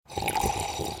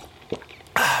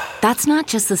That's not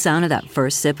just the sound of that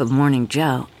first sip of Morning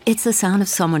Joe. It's the sound of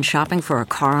someone shopping for a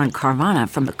car on Carvana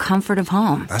from the comfort of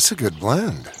home. That's a good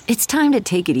blend. It's time to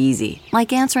take it easy,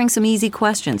 like answering some easy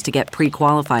questions to get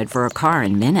pre-qualified for a car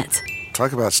in minutes.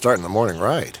 Talk about starting the morning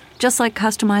right. Just like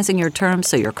customizing your terms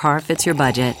so your car fits your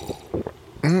budget.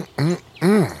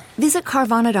 Visit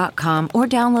Carvana.com or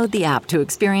download the app to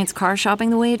experience car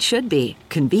shopping the way it should be.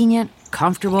 Convenient,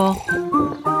 comfortable.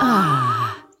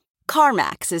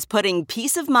 CarMax is putting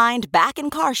peace of mind back in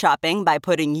car shopping by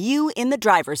putting you in the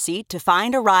driver's seat to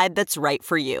find a ride that's right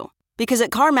for you. Because at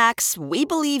CarMax, we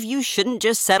believe you shouldn't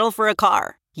just settle for a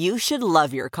car. You should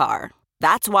love your car.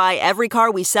 That's why every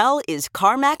car we sell is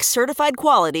CarMax certified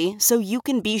quality, so you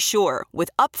can be sure with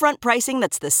upfront pricing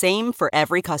that's the same for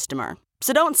every customer.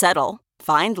 So don't settle.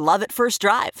 Find love at first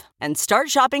drive and start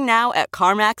shopping now at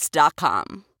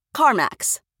CarMax.com.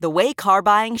 CarMax, the way car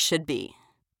buying should be.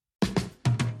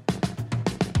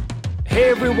 Hey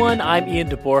everyone, I'm Ian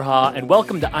DeBorja, and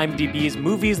welcome to IMDb's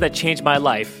Movies That Changed My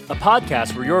Life, a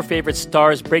podcast where your favorite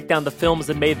stars break down the films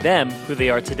that made them who they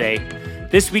are today.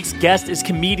 This week's guest is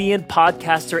comedian,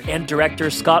 podcaster, and director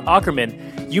Scott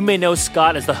Aukerman. You may know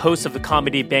Scott as the host of the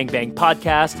comedy Bang Bang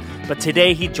podcast, but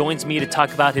today he joins me to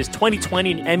talk about his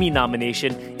 2020 Emmy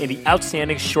nomination in the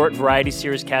Outstanding Short Variety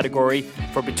Series category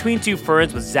for Between Two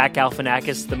Ferns with Zach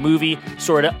Galifianakis, the movie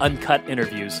Sorta Uncut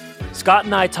Interviews. Scott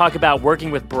and I talk about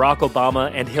working with Barack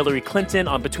Obama and Hillary Clinton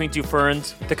on Between Two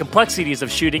Ferns, the complexities of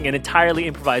shooting an entirely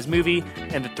improvised movie,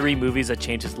 and the 3 movies that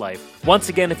changed his life. Once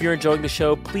again, if you're enjoying the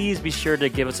show, please be sure to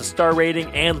give us a star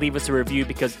rating and leave us a review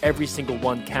because every single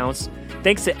one counts.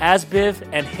 Thanks to Asbiv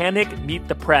and Hanik Meet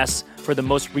the Press for the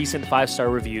most recent 5-star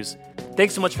reviews.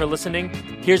 Thanks so much for listening.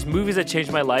 Here's Movies That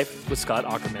Changed My Life with Scott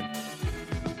Aukerman.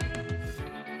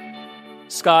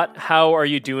 Scott, how are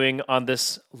you doing on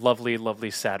this lovely,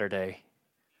 lovely Saturday?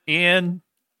 Ian,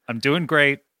 I'm doing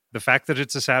great. The fact that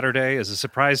it's a Saturday is a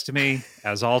surprise to me,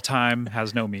 as all time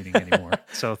has no meaning anymore.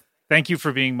 So thank you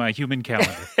for being my human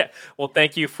calendar. Well,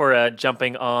 thank you for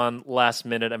jumping on last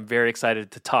minute. I'm very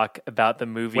excited to talk about the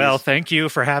movies. Well, thank you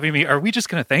for having me. Are we just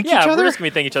going to thank each other? Yeah, we're just going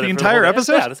to thank each other the for entire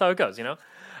episode? Yeah, that's how it goes, you know?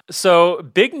 So,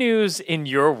 big news in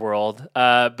your world.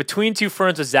 Between Two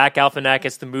Ferns with Zach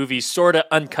Galifianakis, the movie Sorta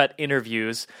Uncut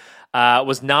Interviews,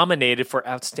 was nominated for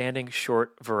Outstanding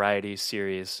Short Variety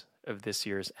Series of this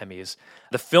year's Emmys.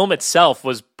 The film itself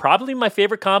was probably my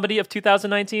favorite comedy of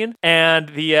 2019, and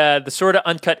the Sorta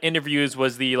Uncut Interviews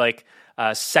was the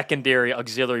secondary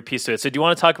auxiliary piece to it. So, do you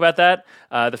want to talk about that,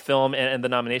 the film and the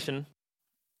nomination?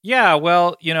 Yeah,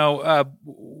 well,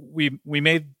 we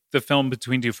made the film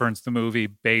Between Two Ferns, the movie,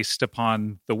 based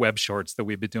upon the web shorts that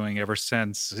we've been doing ever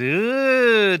since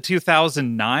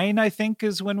 2009, I think,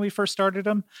 is when we first started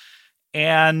them.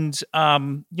 And,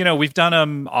 we've done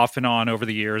them off and on over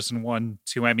the years and won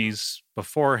 2 Emmys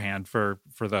beforehand for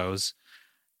those.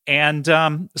 And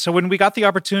so when we got the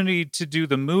opportunity to do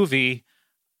the movie,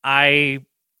 I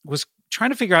was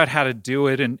trying to figure out how to do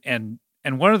it. And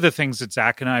one of the things that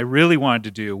Zach and I really wanted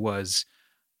to do was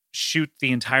shoot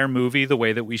the entire movie the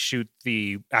way that we shoot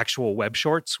the actual web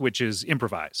shorts, which is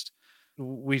improvised.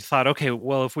 We thought, okay,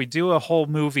 well, if we do a whole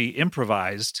movie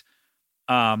improvised,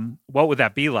 what would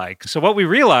that be like? So what we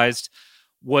realized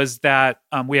was that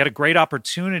we had a great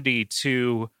opportunity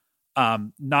to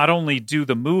not only do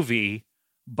the movie,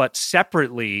 but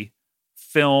separately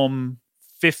film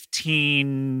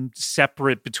 15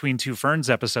 separate Between Two Ferns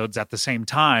episodes at the same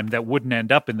time that wouldn't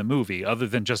end up in the movie other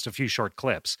than just a few short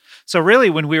clips. So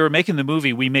really, when we were making the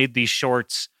movie, we made these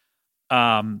shorts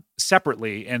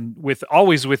separately and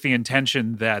always with the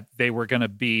intention that they were going to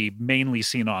be mainly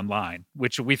seen online,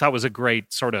 which we thought was a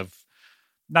great sort of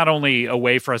not only a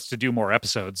way for us to do more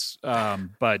episodes,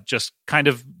 but just kind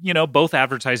of, both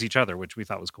advertise each other, which we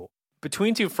thought was cool.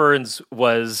 Between Two Ferns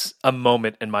was a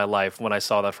moment in my life when I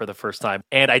saw that for the first time.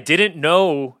 And I didn't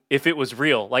know if it was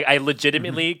real. Like, I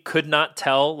legitimately could not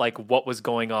tell, what was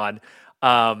going on.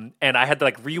 And I had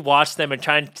to, rewatch them and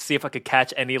try and see if I could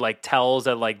catch any, tells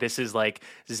that, this is,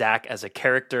 Zach as a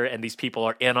character and these people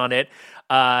are in on it.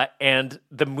 And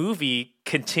the movie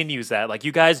continues that.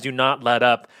 You guys do not let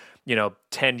up,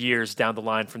 10 years down the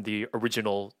line from the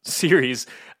original series.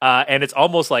 And it's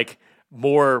almost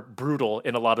more brutal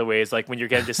in a lot of ways, when you're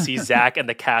getting to see Zach and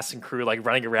the cast and crew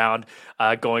running around,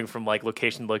 going from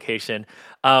location to location.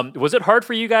 Was it hard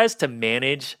for you guys to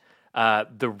manage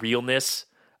the realness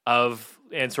of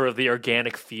and sort of the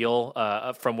organic feel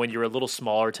from when you're a little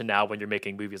smaller to now when you're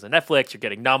making movies on Netflix, you're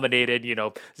getting nominated,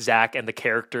 Zach and the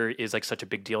character is such a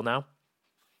big deal now?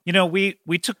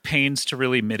 We took pains to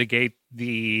really mitigate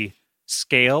the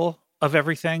scale of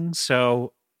everything.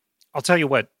 So I'll tell you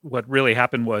what really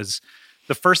happened was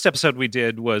The first episode we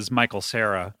did was Michael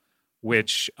Cera,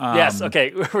 which yes, okay.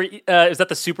 Is that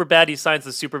the Superbad? He signs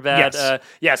the Superbad. Yes.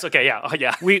 Yes. Okay. Yeah. Oh,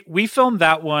 yeah. We filmed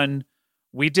that one.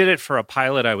 We did it for a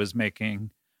pilot I was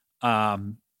making,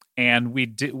 and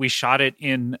we shot it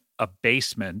in a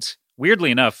basement.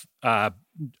 Weirdly enough, a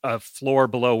floor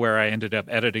below where I ended up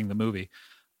editing the movie.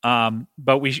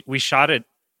 But we shot it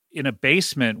in a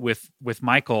basement with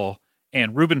Michael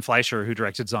and Ruben Fleischer, who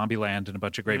directed Zombieland and a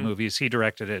bunch of great movies. He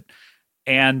directed it,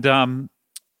 and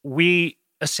we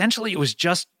essentially it was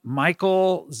just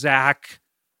Michael, Zach,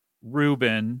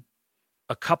 Ruben,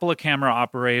 a couple of camera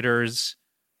operators,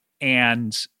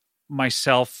 and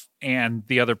myself and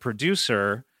the other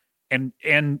producer, and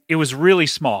it was really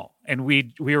small. And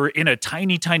we were in a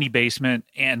tiny basement,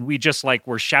 and we just like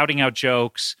were shouting out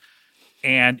jokes,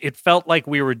 and it felt like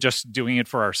we were just doing it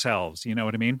for ourselves. You know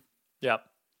what I mean? Yep.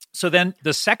 So then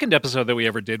the second episode that we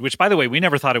ever did, which by the way, we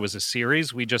never thought it was a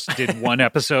series. We just did one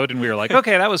episode and we were like,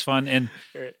 okay, that was fun. And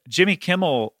Jimmy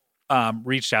Kimmel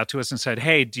reached out to us and said,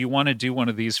 hey, do you want to do one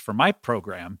of these for my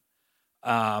program?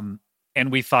 And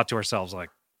we thought to ourselves like,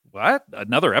 what?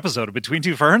 Another episode of Between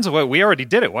Two Ferns? Well, we already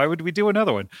did it. Why would we do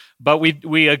another one? But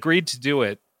we agreed to do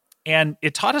it. And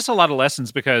it taught us a lot of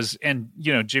lessons because, and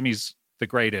you know, Jimmy's the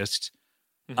greatest.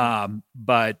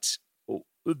 But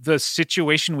the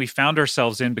situation we found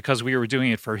ourselves in, because we were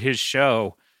doing it for his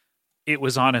show, it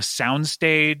was on a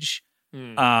soundstage,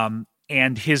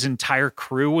 and his entire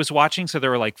crew was watching. So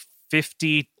there were like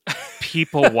 50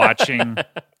 people watching,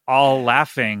 all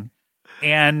laughing.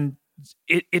 And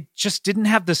it just didn't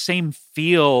have the same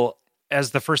feel as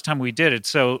the first time we did it.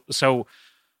 So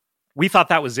we thought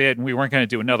that was it, and we weren't going to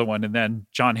do another one. And then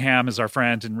John Hamm is our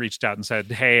friend and reached out and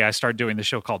said, hey, I started doing the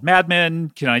show called Mad Men.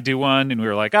 Can I do one? And we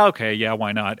were like, oh, okay, yeah,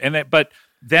 why not? But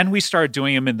then we started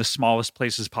doing them in the smallest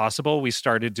places possible. We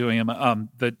started doing them,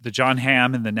 the John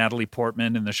Hamm and the Natalie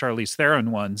Portman and the Charlize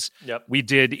Theron ones. Yep. We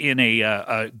did in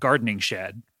a gardening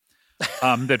shed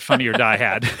that Funny or Die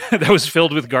had that was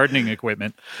filled with gardening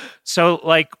equipment. So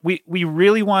like we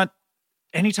really want,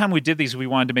 anytime we did these, we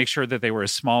wanted to make sure that they were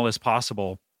as small as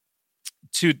possible.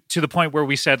 To the point where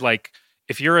we said, like,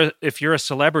 if you're a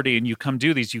celebrity and you come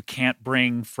do these, you can't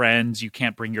bring friends, you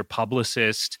can't bring your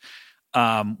publicist.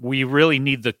 We really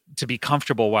need to be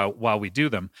comfortable while we do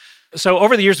them. So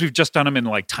over the years, we've just done them in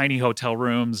like tiny hotel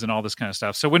rooms and all this kind of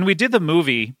stuff. So when we did the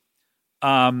movie,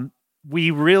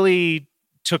 we really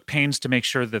took pains to make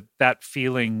sure that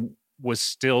feeling was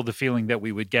still the feeling that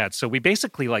we would get. So we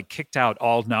basically like kicked out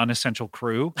all non-essential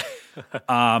crew.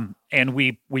 And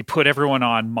we put everyone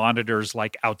on monitors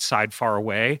like outside far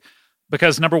away,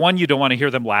 because number one, you don't want to hear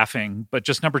them laughing, but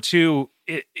just number two,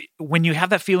 when you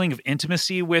have that feeling of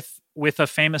intimacy with a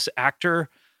famous actor,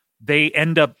 they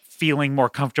end up feeling more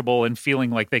comfortable and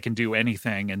feeling like they can do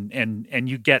anything, and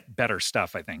you get better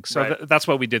stuff, I think. So Right. That's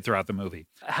what we did throughout the movie.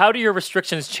 How do your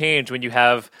restrictions change when you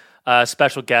have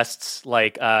special guests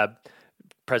like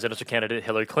presidential candidate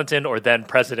Hillary Clinton or then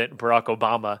President Barack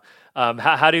Obama?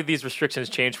 How do these restrictions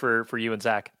change for you and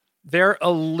Zach? They're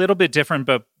a little bit different,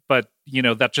 but you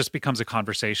know, that just becomes a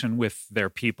conversation with their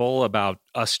people about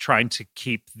us trying to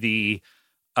keep the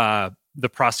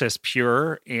process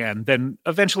pure, and then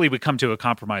eventually we come to a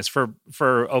compromise. For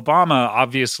Obama,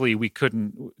 obviously we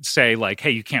couldn't say like,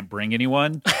 hey, you can't bring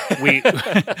anyone.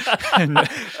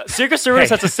 Secret Service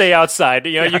has to stay outside.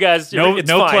 You know, you guys, no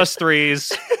it's fine.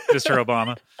 +3s, Mr.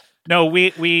 Obama. No,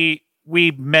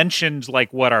 we mentioned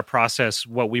like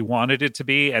what we wanted it to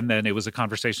be, and then it was a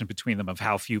conversation between them of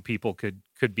how few people could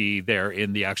be there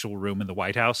in the actual room in the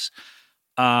White House.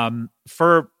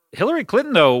 For Hillary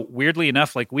Clinton, though, weirdly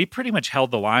enough, like we pretty much held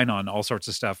the line on all sorts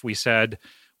of stuff. We said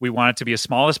we want it to be as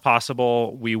small as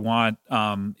possible. We want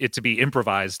it to be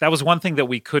improvised. That was one thing that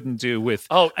we couldn't do with.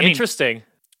 Oh, interesting.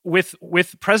 With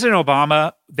President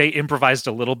Obama, they improvised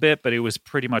a little bit, but it was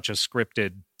pretty much a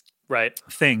scripted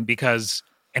thing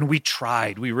and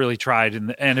we really tried.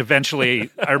 And eventually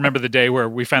I remember the day where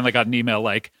we finally got an email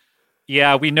like,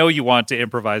 yeah, we know you want to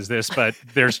improvise this, but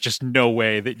there's just no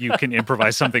way that you can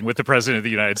improvise something with the president of the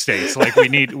United States. Like we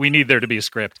need there to be a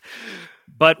script.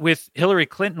 But with Hillary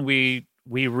Clinton, we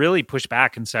really pushed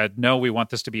back and said, no, we want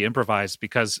this to be improvised,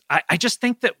 because I just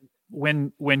think that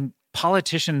when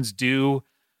politicians do,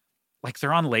 like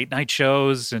they're on late night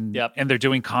shows and they're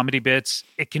doing comedy bits,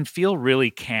 it can feel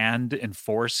really canned and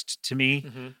forced to me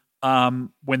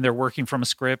when they're working from a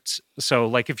script. So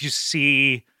like if you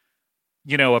see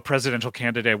a presidential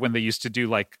candidate when they used to do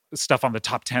like stuff on the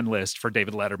top 10 list for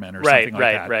David Letterman or something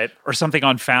like that. Right. Or something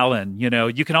on Fallon,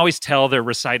 you can always tell they're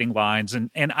reciting lines.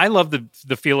 And I love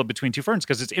the feel of Between Two Ferns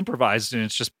because it's improvised and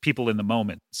it's just people in the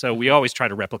moment. So we always try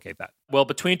to replicate that. Well,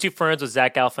 Between Two Ferns with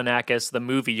Zach Galifianakis, the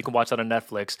movie, you can watch that on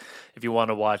Netflix if you want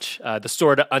to watch the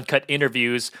sort of uncut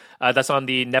interviews. That's on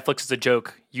the Netflix is a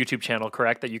Joke YouTube channel,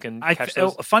 correct? That you can catch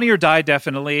those? Funny or Die,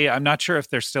 definitely. I'm not sure if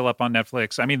they're still up on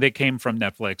Netflix. I mean, they came from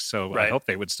Netflix, so I hope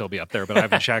they would still be up there, but I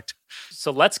haven't checked.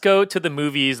 So let's go to the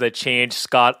movies that changed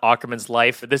Scott Aukerman's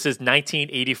life. This is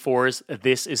 1984's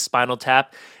This is Spinal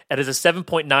Tap. It is a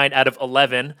 7.9 out of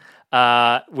 11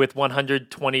 with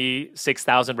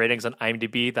 126,000 ratings on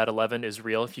IMDb. That 11 is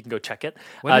real if you can go check it.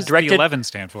 What does the 11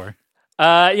 stand for?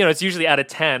 It's usually out of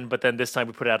 10, but then this time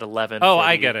we put it at 11. Oh,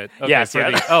 I get it. Okay, yeah.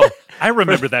 I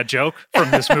remember that joke from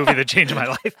this movie that changed my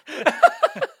life.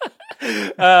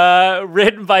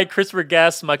 Written by Christopher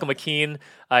Guest, Michael McKean,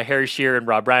 Harry Shearer, and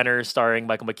Rob Reiner, starring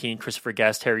Michael McKean, Christopher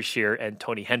Guest, Harry Shearer, and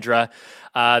Tony Hendra.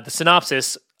 The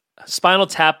synopsis: Spinal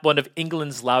Tap, one of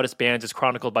England's loudest bands, is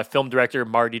chronicled by film director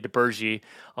Marty DeBurgi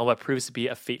on what proves to be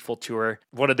a fateful tour.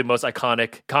 One of the most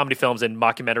iconic comedy films and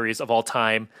mockumentaries of all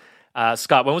time.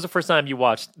 Scott, when was the first time you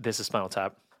watched This is Spinal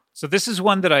Tap? So this is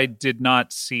one that I did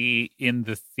not see in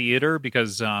the theater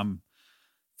because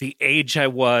the age I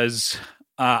was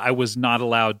not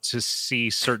allowed to see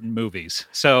certain movies.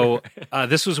 So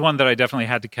this was one that I definitely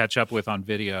had to catch up with on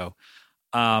video.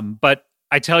 But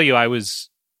I tell you, I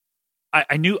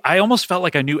almost felt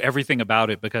like I knew everything about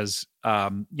it because, I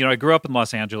grew up in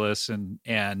Los Angeles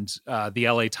and the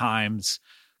LA Times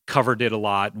covered it a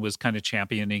lot and was kind of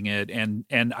championing it. And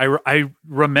I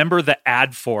remember the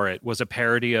ad for it was a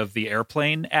parody of the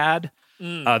Airplane ad,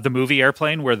 the movie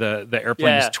Airplane, where the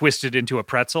airplane is twisted into a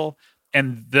pretzel.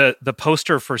 And the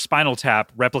poster for Spinal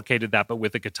Tap replicated that, but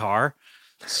with a guitar.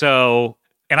 So,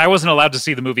 and I wasn't allowed to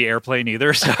see the movie Airplane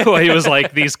either. So it was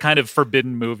like these kind of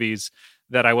forbidden movies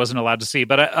that I wasn't allowed to see.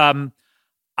 But in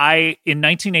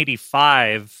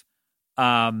 1985,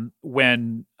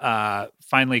 when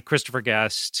finally Christopher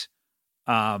Guest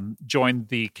joined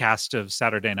the cast of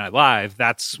Saturday Night Live,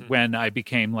 that's when I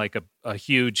became like a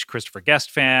huge Christopher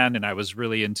Guest fan. And I was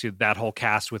really into that whole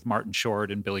cast with Martin Short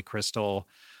and Billy Crystal.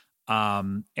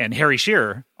 And Harry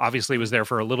Shearer obviously was there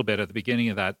for a little bit at the beginning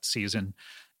of that season.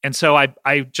 And so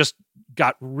I just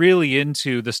got really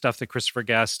into the stuff that Christopher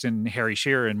Guest and Harry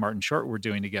Shearer and Martin Short were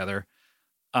doing together.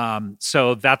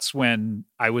 So that's when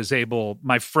I was able,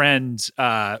 my friend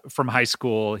from high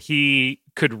school, he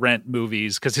could rent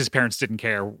movies because his parents didn't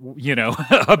care,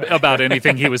 about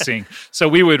anything he was seeing. So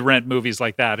we would rent movies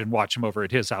like that and watch them over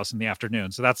at his house in the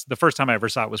afternoon. So that's the first time I ever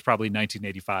saw it was probably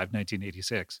 1985,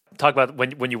 1986. Talk about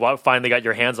when you finally got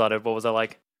your hands on it. What was that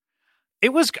like?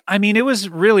 It was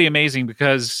really amazing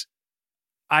because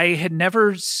I had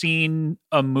never seen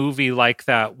a movie like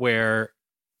that where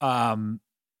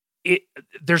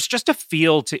there's just a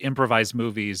feel to improvised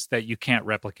movies that you can't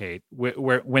replicate.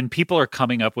 Where when people are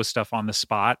coming up with stuff on the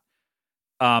spot,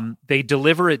 they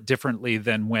deliver it differently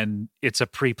than when it's a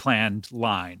pre-planned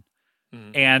line.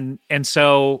 And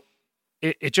so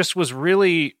it just was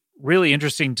really, really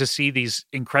interesting to see these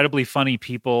incredibly funny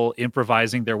people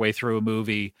improvising their way through a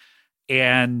movie.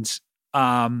 And,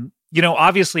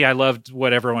 obviously I loved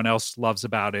what everyone else loves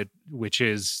about it, which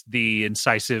is the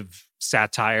incisive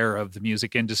satire of the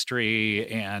music industry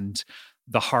and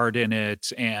the heart in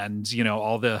it and,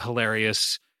 all the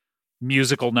hilarious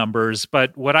musical numbers.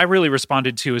 But what I really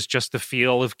responded to is just the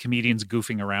feel of comedians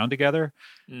goofing around together.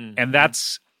 And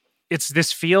it's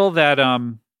this feel that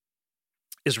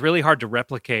is really hard to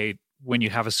replicate when you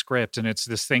have a script. And it's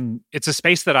this thing, it's a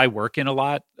space that I work in a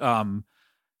lot.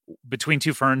 Between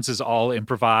Two Ferns is all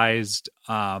improvised.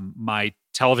 My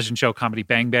television show, Comedy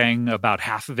Bang Bang, about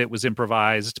half of it was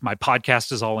improvised. My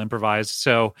podcast is all improvised.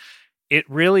 So it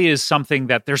really is something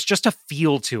that there's just a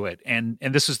feel to it. And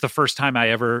this is the first time I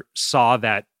ever saw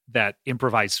that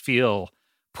improvised feel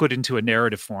put into a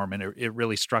narrative form. And it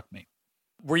really struck me.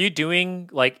 Were you doing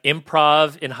like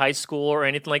improv in high school or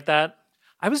anything like that?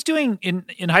 I was doing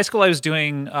in high school. I was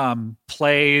doing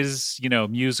plays,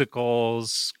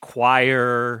 musicals,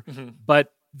 choir.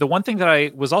 But the one thing that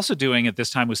I was also doing at this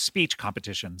time was speech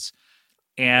competitions.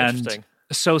 And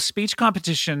so speech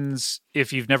competitions,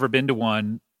 if you've never been to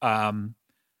one,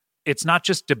 it's not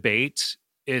just debate.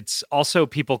 It's also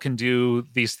people can do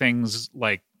these things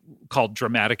like called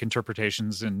dramatic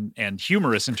interpretations and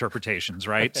humorous interpretations,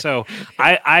 right? So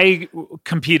I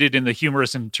competed in the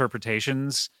humorous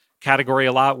interpretations category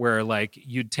a lot, where like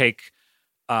you'd take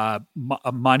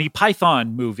a Monty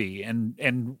Python movie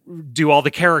and do all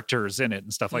the characters in it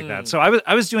and stuff like that. So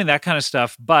I was doing that kind of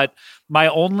stuff, but my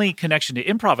only connection to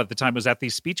improv at the time was at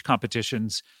these speech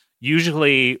competitions.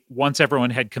 Usually once everyone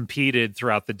had competed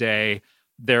throughout the day,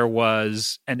 there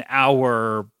was an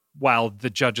hour while the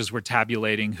judges were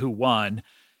tabulating who won,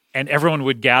 and everyone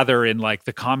would gather in like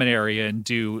the common area and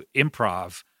do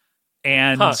improv.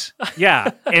 And yeah,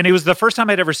 and it was the first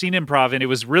time I'd ever seen improv, and it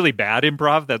was really bad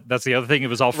improv. That's the other thing. It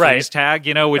was all freeze tag,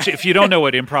 which if you don't know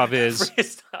what improv is,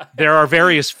 there are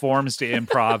various forms to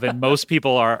improv, and most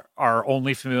people are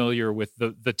only familiar with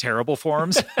the terrible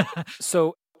forms.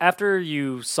 So after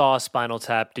you saw Spinal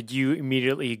Tap, did you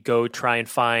immediately go try and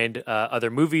find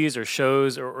other movies or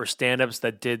shows or stand-ups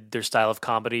that did their style of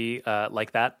comedy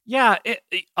like that? Yeah,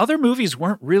 other movies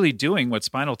weren't really doing what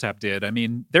Spinal Tap did. I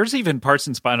mean, there's even parts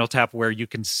in Spinal Tap where you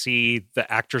can see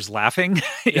the actors laughing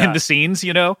in the scenes,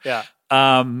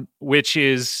 Yeah. Which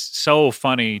is so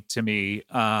funny to me.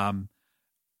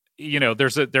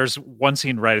 There's one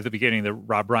scene right at the beginning that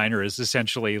Rob Reiner is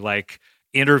essentially like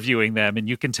interviewing them, and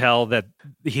you can tell that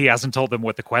he hasn't told them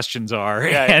what the questions are.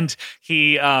 Yeah, and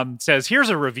he says, here's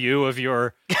a review of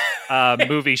your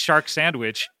movie Shark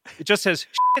Sandwich. It just says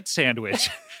shit sandwich.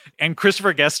 And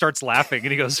Christopher Guest starts laughing,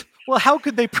 and he goes, well, how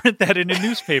could they print that in a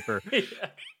newspaper?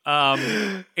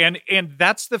 And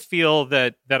that's the feel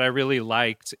that I really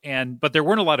liked. But there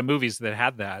weren't a lot of movies that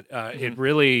had that.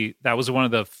 That was one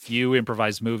of the few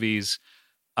improvised movies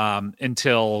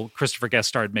until Christopher Guest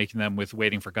started making them with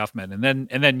Waiting for Guffman.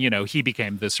 And then he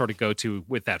became the sort of go-to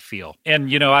with that feel.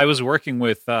 And, I was working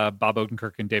with Bob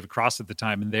Odenkirk and David Cross at the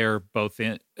time, and they're both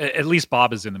in, at least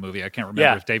Bob is in the movie. I can't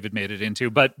remember if David made it into,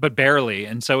 but barely.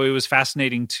 And so it was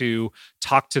fascinating to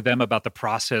talk to them about the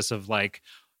process of like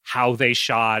how they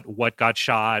shot, what got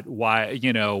shot, why,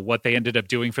 what they ended up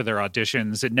doing for their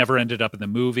auditions. It never ended up in the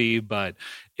movie, but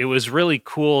it was really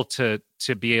cool to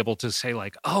be able to say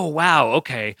like, oh, wow,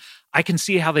 okay, I can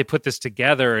see how they put this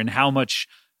together and how much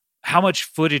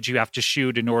footage you have to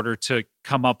shoot in order to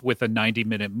come up with a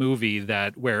 90-minute movie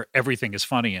where everything is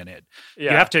funny in it.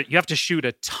 Yeah. You have to shoot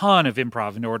a ton of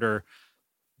improv in order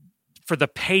for the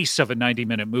pace of a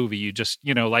 90-minute movie. You just,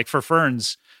 like for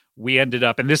Ferns, we ended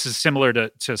up, and this is similar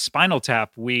to Spinal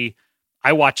Tap.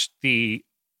 I watched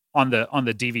on the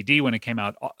DVD when it came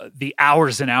out, the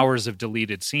hours and hours of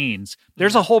deleted scenes.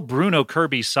 There's a whole Bruno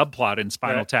Kirby subplot in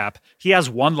Spinal Tap. He has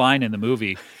one line in the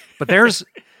movie, but there's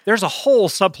a whole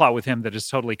subplot with him that is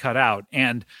totally cut out.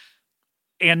 And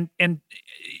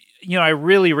I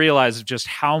really realized just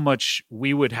how much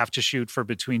we would have to shoot for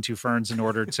Between Two Ferns in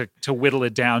order to whittle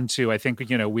it down to, I think,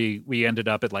 we ended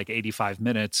up at like 85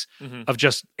 minutes of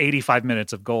just 85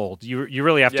 minutes of gold. You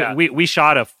really have to, we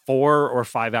shot a 4 or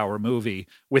 5 hour movie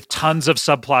with tons of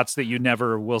subplots that you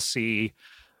never will see.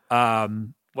 When are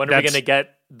we going to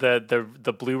get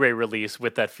the Blu-ray release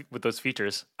with those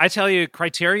features? I tell you,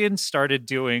 Criterion started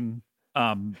doing,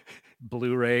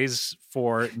 Blu-rays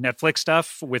for Netflix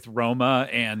stuff with Roma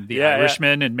and The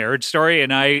Irishman and Marriage Story,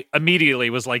 and I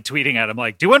immediately was like tweeting at him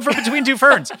like, do one for Between Two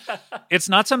Ferns. It's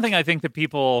not something I think that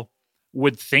people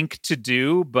would think to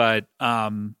do, but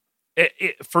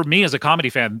for me as a comedy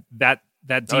fan, that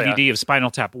DVD of Spinal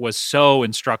Tap was so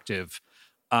instructive.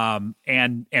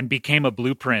 And became a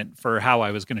blueprint for how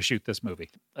I was going to shoot this movie.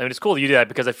 I mean, it's cool that you did that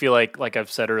because I feel like I've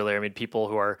said earlier, I mean, people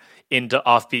who are into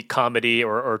offbeat comedy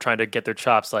or trying to get their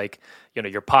chops, like,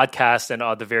 your podcast and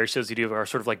the various shows you do are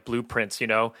sort of like blueprints,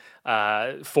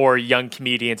 for young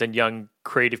comedians and young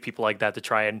creative people like that to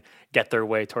try and get their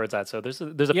way towards that. So there's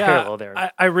a parallel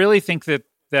there. I really think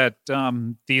that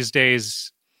these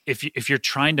days, if you're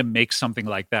trying to make something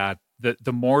like that,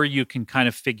 the more you can kind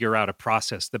of figure out a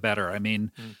process, the better. I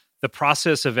mean, the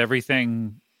process of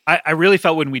everything, I really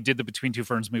felt when we did the Between Two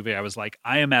Ferns movie, I was like,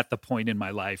 I am at the point in my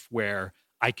life where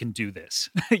I can do this,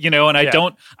 and I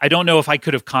don't know if I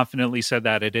could have confidently said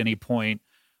that at any point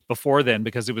before then,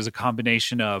 because it was a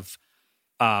combination of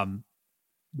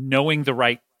knowing the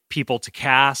right people to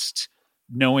cast,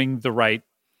 knowing the right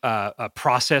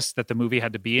process that the movie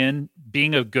had to be in,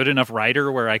 being a good enough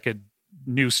writer where I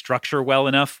knew structure well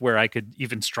enough where I could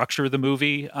even structure the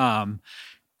movie.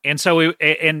 And so,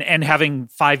 and having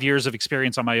 5 years of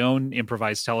experience on my own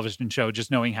improvised television show,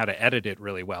 just knowing how to edit it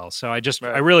really well. So I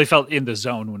really felt in the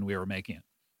zone when we were making it.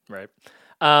 Right.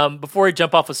 Before we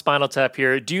jump off of Spinal Tap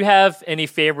here, do you have any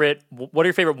what are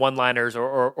your favorite one-liners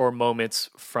or moments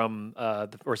from,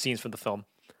 or scenes from the film?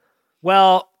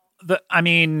 Well,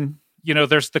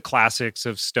 there's the classics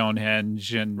of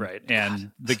Stonehenge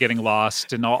and the getting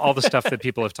lost and all the stuff that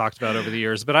people have talked about over the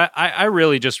years. But I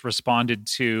really just responded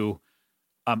to,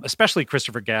 especially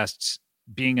Christopher Guest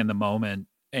being in the moment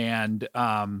And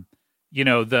I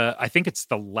think it's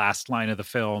the last line of the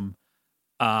film,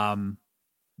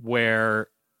 where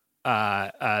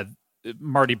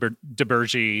Marty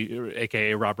DeBurgi,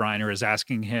 aka Rob Reiner, is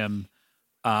asking him,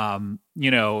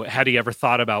 had he ever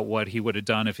thought about what he would have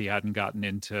done if he hadn't gotten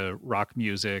into rock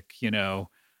music,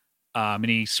 and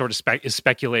he sort of is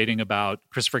speculating about,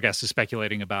 Christopher Guest is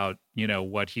speculating about,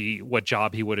 what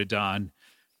job he would have done.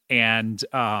 And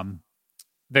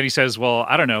then he says, well,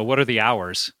 I don't know, what are the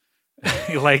hours?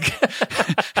 like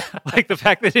the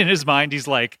fact that in his mind, he's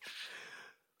like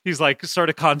sort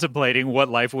of contemplating what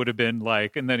life would have been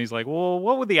like. And then he's like, well,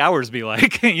 what would the hours be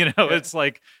like? It's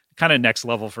like kind of next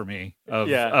level for me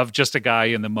of just a guy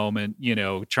in the moment,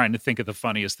 trying to think of the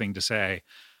funniest thing to say.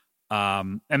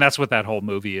 And that's what that whole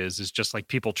movie is just like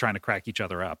people trying to crack each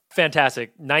other up.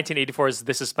 Fantastic. 1984's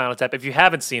This Is Spinal Tap. If you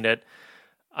haven't seen it,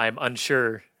 I'm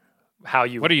unsure how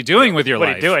you... What are you doing with your life?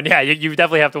 What are you doing? Yeah, you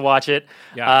definitely have to watch it.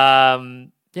 Yeah.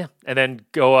 And then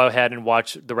go ahead and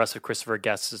watch the rest of Christopher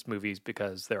Guest's movies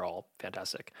because they're all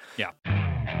fantastic. Yeah.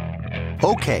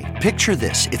 Okay, picture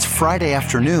this. It's Friday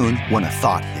afternoon when a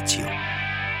thought hits you.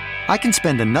 I can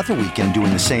spend another weekend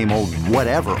doing the same old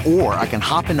whatever, or I can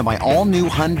hop into my all-new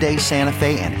Hyundai Santa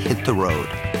Fe and hit the road.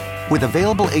 With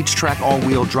available H-Track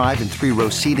all-wheel drive and 3-row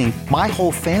seating, my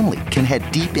whole family can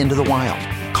head deep into the wild.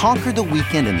 Conquer the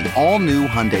weekend in the all-new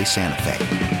Hyundai Santa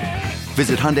Fe.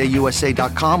 Visit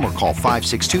HyundaiUSA.com or call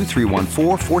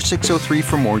 562-314-4603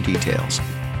 for more details.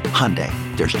 Hyundai,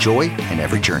 there's joy in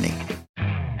every journey.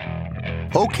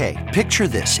 Okay, picture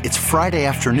this. It's Friday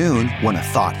afternoon when a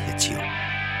thought hits you.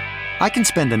 I can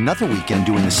spend another weekend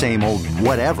doing the same old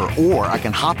whatever, or I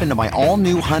can hop into my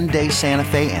all-new Hyundai Santa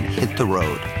Fe and hit the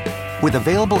road. With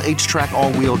available H-Track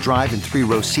all-wheel drive and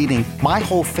 3-row seating, my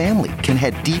whole family can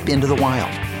head deep into the wild.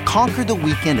 Conquer the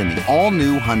weekend in the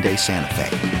all-new Hyundai Santa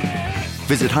Fe.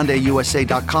 Visit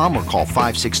HyundaiUSA.com or call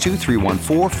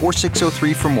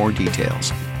 562-314-4603 for more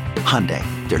details. Hyundai,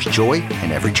 there's joy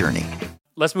in every journey.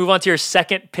 Let's move on to your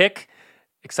second pick.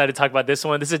 Excited to talk about this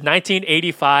one. This is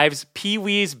 1985's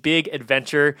Pee-wee's Big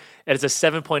Adventure. It is a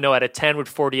 7.0 out of 10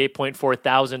 with 48.4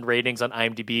 thousand ratings on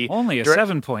IMDb. Only a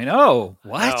 7.0.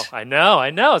 What? I know.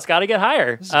 It's got to get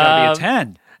higher. This has got to be a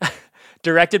 10.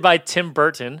 Directed by Tim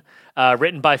Burton.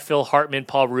 Written by Phil Hartman,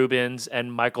 Paul Rubens,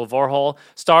 and Michael Vorhol.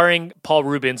 Starring Paul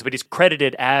Rubens, but he's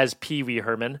credited as Pee Wee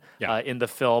Herman in the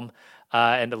film.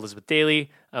 And Elizabeth Daily,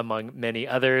 among many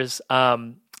others.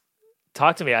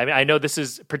 Talk to me. I mean, I know this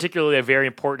is particularly a very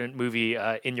important movie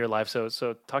in your life, so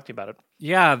talk to me about it.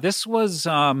 Yeah, this was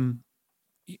in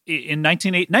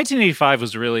 1985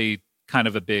 was really kind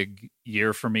of a big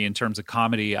year for me in terms of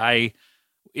comedy.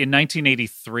 In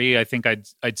 1983, I think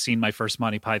I'd seen my first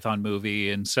Monty Python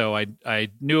movie, and so I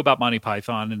knew about Monty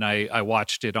Python, and I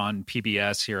watched it on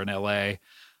PBS here in LA,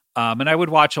 and I would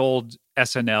watch old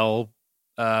SNL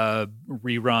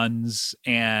reruns,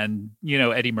 and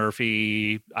Eddie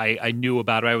Murphy. I knew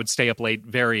about it. I would stay up late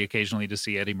very occasionally to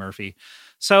see Eddie Murphy.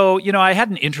 So I had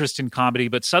an interest in comedy,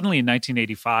 but suddenly in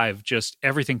 1985, just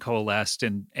everything coalesced,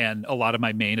 and a lot of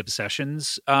my main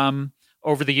obsessions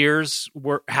over the years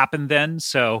happened then.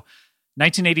 So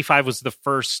 1985 was the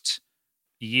first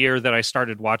year that I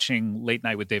started watching Late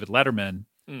Night with David Letterman,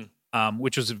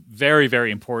 which was very,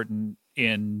 very important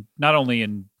in not only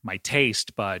in my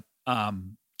taste, but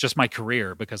just my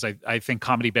career, because I think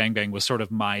Comedy Bang Bang was sort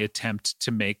of my attempt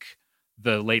to make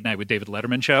the Late Night with David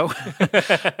Letterman show.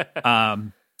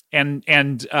 And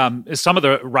some of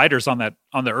the writers on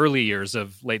the early years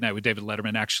of Late Night with David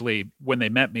Letterman actually, when they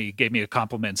met me, gave me a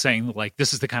compliment saying, like,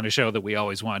 this is the kind of show that we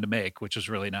always wanted to make, which was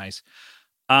really nice.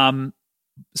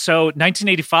 So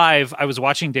 1985, I was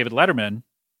watching David Letterman,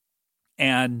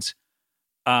 and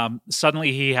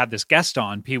suddenly he had this guest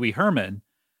on, Pee Wee Herman,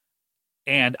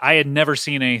 and I had never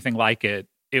seen anything like it.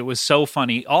 It was so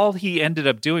funny. All he ended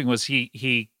up doing was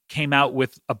he came out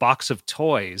with a box of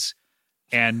toys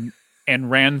and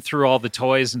ran through all the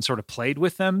toys and sort of played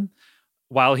with them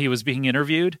while he was being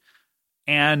interviewed.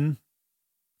 And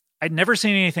I'd never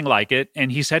seen anything like it.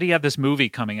 And he said he had this movie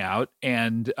coming out,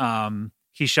 and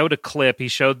he showed a clip. He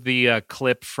showed the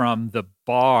clip from the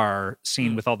bar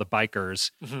scene with all the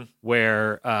bikers,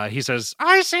 where he says,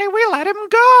 "I say we let him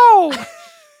go."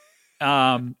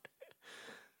 And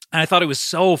I thought it was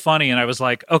so funny. And I was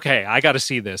like, okay, I got to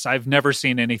see this. I've never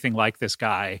seen anything like this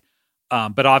guy.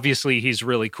 But obviously he's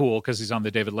really cool because he's on the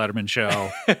David Letterman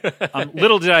show.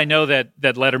 Little did I know that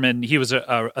Letterman, he was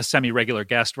a semi-regular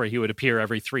guest where he would appear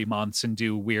every 3 months and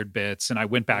do weird bits. And I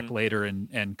went back later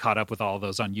and caught up with all of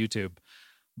those on YouTube.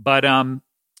 But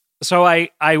so I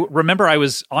remember I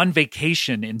was on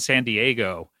vacation in San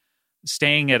Diego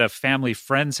staying at a family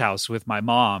friend's house with my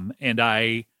mom, and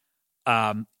I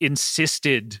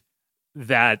insisted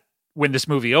that when this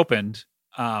movie opened,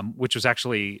 which was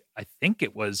actually, I think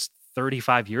it was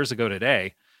 35 years ago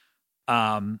today.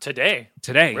 Today,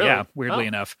 really? Yeah, weirdly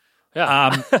enough.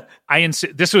 Yeah.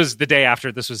 This was the day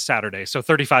after. This was Saturday, so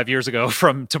 35 years ago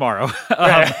from tomorrow.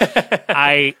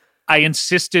 I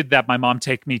insisted that my mom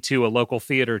take me to a local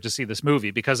theater to see this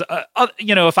movie because,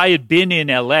 if I had been in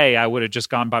LA, I would have just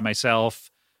gone by myself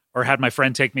or had my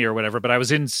friend take me or whatever. But I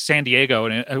was in San Diego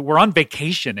and we're on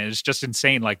vacation, and it's just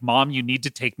insane. Like, Mom, you need to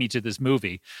take me to this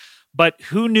movie. But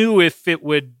who knew if it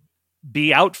would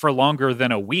be out for longer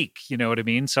than a week? You know what I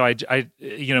mean? So I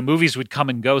movies would come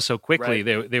and go so quickly.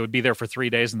 Right. They would be there for 3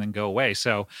 days and then go away.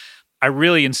 So I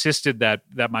really insisted that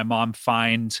my mom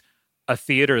find a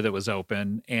theater that was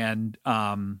open, and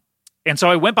so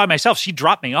I went by myself. She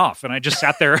dropped me off, and I just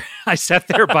sat there. I sat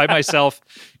there by myself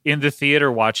in the theater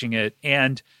watching it,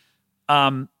 and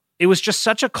it was just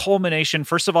such a culmination.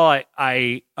 First of all,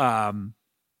 I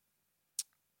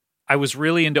was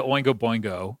really into Oingo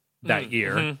Boingo that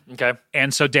year. Mm-hmm. Okay.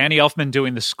 And so Danny Elfman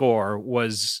doing the score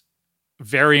was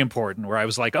very important, where I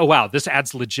was like, oh, wow, this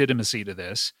adds legitimacy to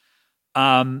this.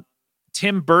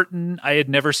 Tim Burton, I had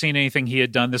never seen anything he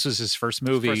had done. This was his first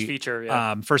movie. First feature,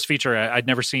 yeah. First feature. I'd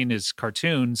never seen his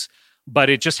cartoons, but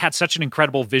it just had such an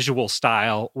incredible visual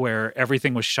style where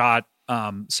everything was shot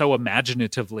so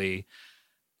imaginatively.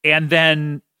 And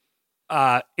then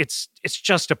it's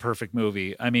just a perfect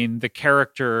movie. I mean, the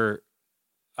character,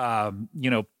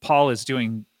 Paul is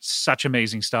doing such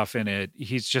amazing stuff in it.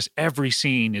 He's just, every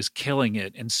scene is killing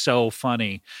it and so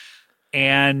funny.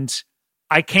 And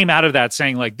I came out of that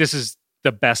saying, like, this is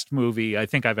the best movie I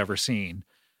think I've ever seen.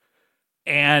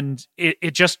 And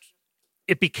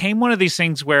it became one of these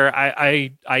things where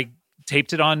I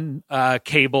taped it on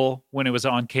cable when it was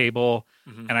on cable,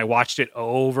 and I watched it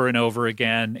over and over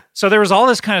again. So there was all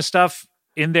this kind of stuff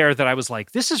in there that I was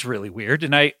like, this is really weird.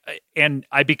 And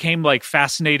I became like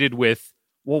fascinated with,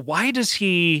 well, why does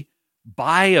he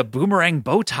buy a boomerang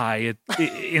bow tie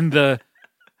in the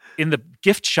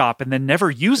gift shop and then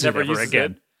never use it ever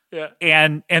again? Yeah.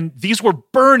 And these were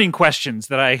burning questions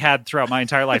that I had throughout my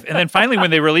entire life. And then finally, when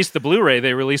they released the Blu-ray,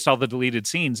 they released all the deleted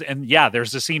scenes. And yeah,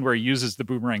 there's a scene where he uses the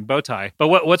boomerang bow tie. But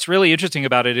what's really interesting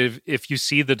about it, if you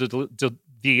see the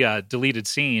deleted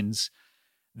scenes,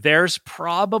 there's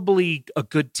probably a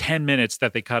good 10 minutes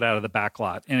that they cut out of the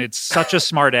backlot. And it's such a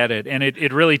smart edit. And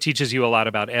it really teaches you a lot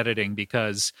about editing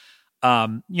because,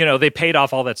 they paid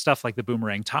off all that stuff like the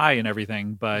boomerang tie and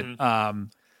everything. But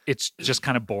it's just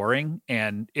kind of boring.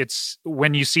 And it's,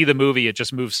 when you see the movie, it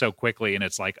just moves so quickly. And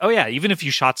it's like, oh yeah, even if you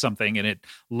shot something and it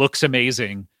looks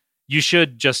amazing, you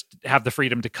should just have the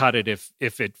freedom to cut it if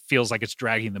it feels like it's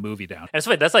dragging the movie down. And it's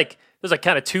funny, there's like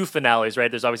kind of two finales,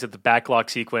 right? There's obviously the backlog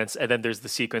sequence, and then there's the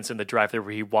sequence in the drive-thru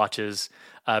where he watches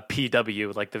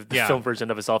PW, like the film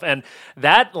version of himself. And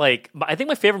that, like, I think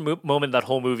my favorite moment in that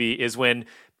whole movie is when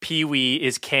Pee-wee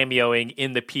is cameoing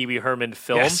in the Pee Wee Herman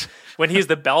film when he's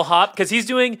the bellhop, because he's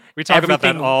doing we talk about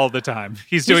that all the time.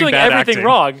 He's doing bad everything acting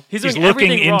wrong. He's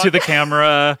looking into the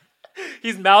camera.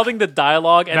 He's mouthing the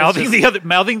dialogue, and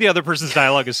mouthing the other person's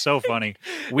dialogue is so funny.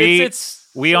 We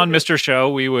on Mr.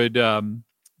 Show, we would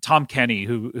Tom Kenny,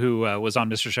 who was on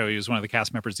Mr. Show, he was one of the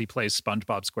cast members. He plays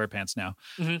SpongeBob SquarePants now.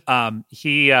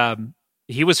 Mm-hmm.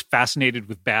 He was fascinated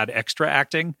with bad extra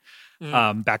acting.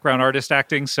 Background artist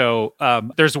acting. So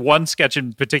there's one sketch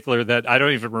in particular that I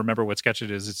don't even remember what sketch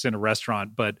it is. It's in a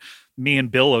restaurant, but me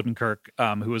and Bill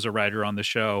Odenkirk, who was a writer on the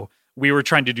show, we were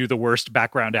trying to do the worst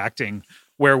background acting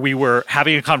where we were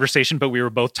having a conversation, but we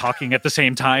were both talking at the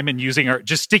same time and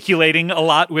gesticulating a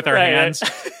lot with our hands.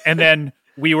 And then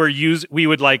we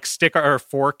would like stick our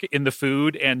fork in the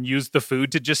food and use the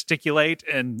food to gesticulate.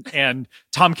 And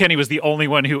Tom Kenny was the only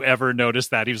one who ever noticed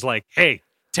that. He was like, hey,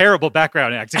 terrible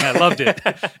background acting. I loved it.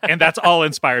 And that's all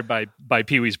inspired by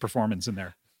Pee-wee's performance in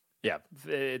there. Yeah,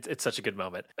 it's such a good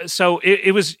moment. So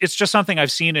it's just something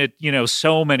I've seen it,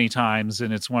 so many times,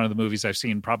 and it's one of the movies I've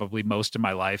seen probably most of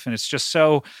my life. And it's just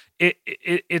so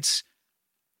it's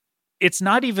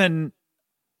not even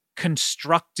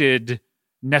constructed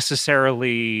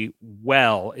necessarily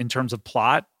well in terms of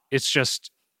plot.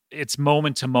 It's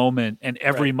moment to moment, and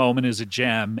every moment is a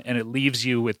gem, and it leaves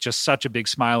you with just such a big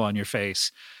smile on your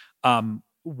face,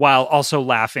 while also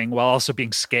laughing, while also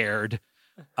being scared.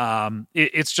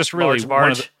 It's just really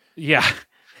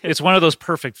it's one of those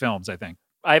perfect films, I think.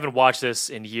 I haven't watched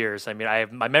this in years. I mean, I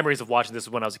have my memories of watching this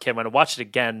when I was a kid. When I watched it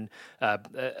again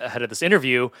ahead of this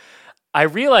interview, I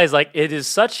realized like it is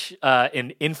such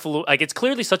an influence. Like it's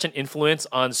clearly such an influence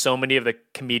on so many of the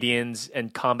comedians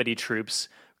and comedy troupes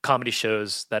comedy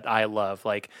shows that I love.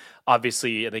 Like,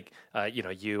 obviously, I think,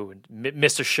 you and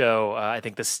Mr. Show, I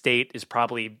think The State is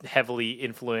probably heavily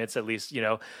influenced, at least,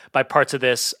 by parts of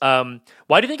this. Why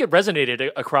do you think it resonated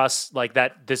across like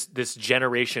this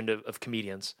generation of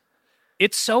comedians?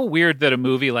 It's so weird that a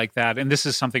movie like that, and this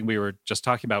is something we were just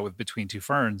talking about with Between Two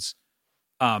Ferns,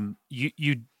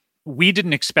 we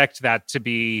didn't expect that to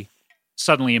be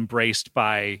suddenly embraced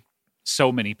by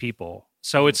so many people.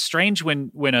 So it's strange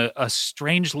when a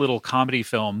strange little comedy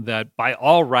film that by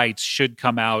all rights should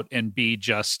come out and be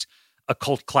just a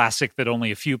cult classic that only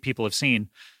a few people have seen,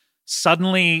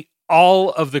 suddenly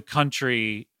all of the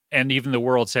country and even the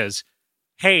world says,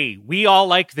 hey, we all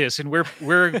like this and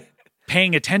we're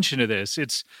paying attention to this.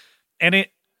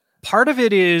 Part of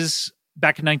it is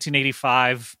back in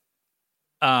 1985,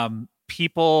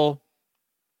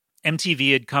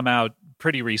 MTV had come out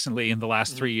pretty recently in the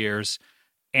last 3 years.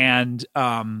 And,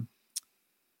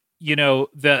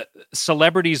 the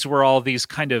celebrities were all these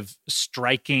kind of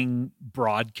striking,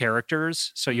 broad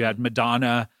characters. So you had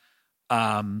Madonna,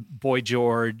 Boy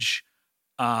George,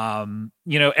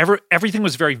 everything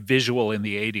was very visual in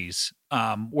the 80s.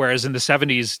 Whereas in the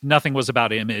 70s, nothing was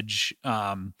about image.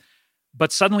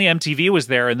 But suddenly MTV was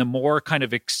there, and the more kind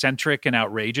of eccentric and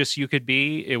outrageous you could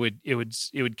be, it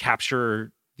would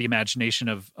capture the imagination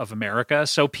of America.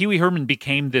 So Pee Wee Herman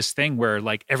became this thing where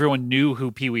like everyone knew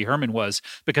who Pee Wee Herman was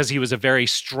because he was a very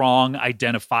strong,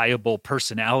 identifiable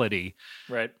personality.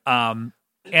 Right. And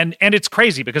it's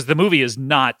crazy because the movie is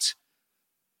not,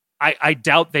 I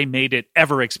doubt they made it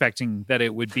ever expecting that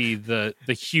it would be the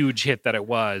huge hit that it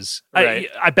was. Right.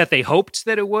 I bet they hoped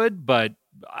that it would, but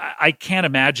I can't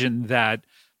imagine that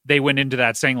they went into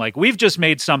that saying like, we've just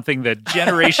made something that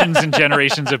generations and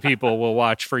generations of people will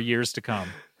watch for years to come.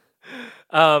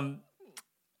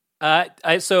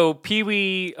 So Pee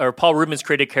Wee, or Paul Rubens,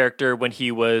 created a character when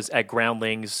he was at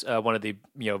Groundlings, one of the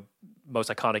most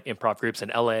iconic improv groups in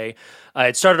LA.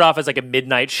 It started off as like a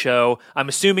midnight show. I'm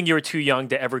assuming you were too young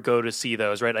to ever go to see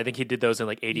those, right? I think he did those in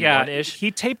like 81-ish. Yeah,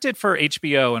 he taped it for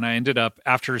HBO, and I ended up,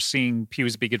 after seeing Pee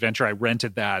Wee's Big Adventure, I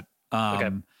rented that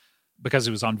because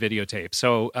it was on videotape.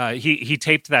 So he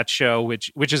taped that show,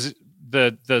 which is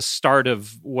the start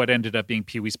of what ended up being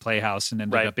Pee Wee's Playhouse and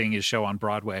ended up being his show on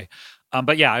Broadway.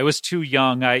 But yeah, I was too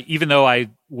young. Even though I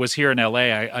was here in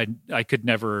LA, I could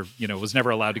never, was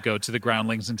never allowed to go to the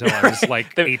Groundlings until I was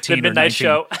like 18 the or 19. midnight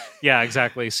show. Yeah,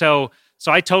 exactly. So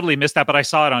I totally missed that, but I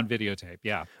saw it on videotape.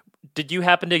 Yeah. Did you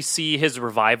happen to see his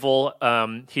revival?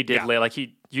 He did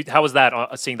how was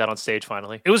that, seeing that on stage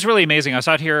finally? It was really amazing. I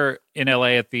saw it here in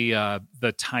LA at the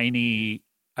tiny,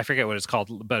 I forget what it's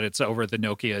called, but it's over at the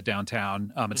Nokia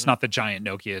downtown. It's not the giant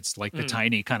Nokia. It's like the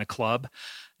tiny kind of club.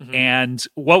 Mm-hmm. And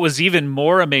what was even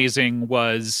more amazing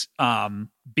was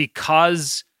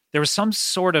because there was some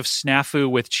sort of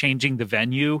snafu with changing the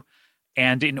venue.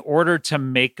 And in order to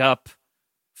make up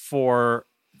for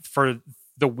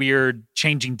the weird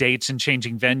changing dates and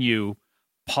changing venue,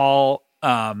 Paul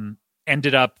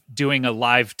ended up doing a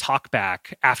live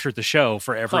talkback after the show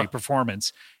for every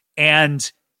performance.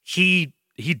 And he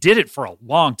did it for a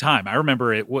long time. I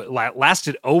remember it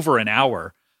lasted over an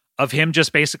hour of him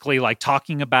just basically like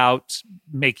talking about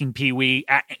making Pee Wee,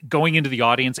 going into the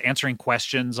audience, answering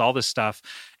questions, all this stuff.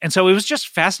 And so it was just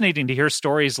fascinating to hear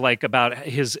stories like about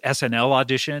his SNL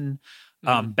audition.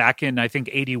 Back in, I think,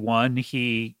 81,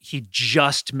 he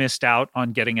just missed out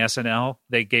on getting SNL.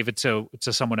 They gave it to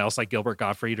someone else like Gilbert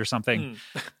Gottfried or something.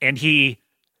 And he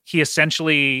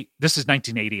essentially, this is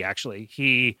 1980 actually,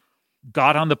 he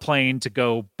got on the plane to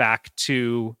go back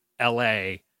to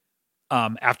LA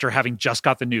after having just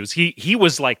got the news. He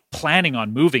was like planning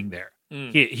on moving there.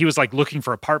 He was like looking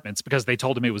for apartments because they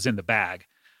told him it was in the bag.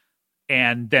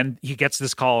 And then he gets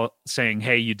this call saying,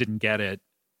 hey, you didn't get it.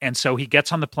 And so he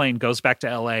gets on the plane, goes back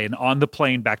to LA, and on the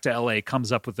plane back to LA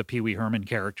comes up with the Pee Wee Herman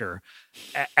character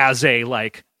as a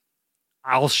like,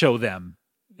 I'll show them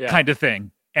kind of thing.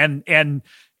 And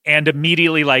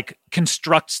immediately like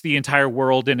constructs the entire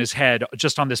world in his head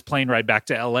just on this plane ride back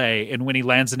to LA. And when he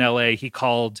lands in LA, he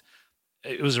called,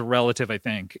 it was a relative, I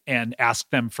think, and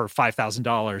asked them for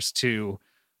 $5,000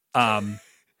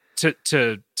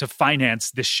 to finance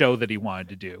this show that he wanted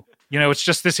to do. It's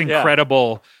just this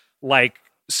incredible like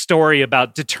story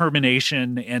about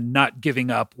determination and not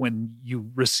giving up when you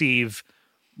receive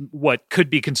what could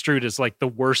be construed as like the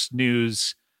worst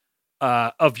news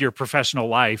of your professional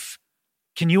life.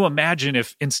 Can you imagine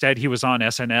if instead he was on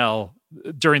SNL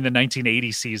during the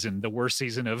 1980 season, the worst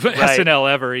season of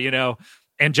SNL ever,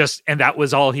 and that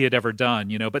was all he had ever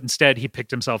done, but instead he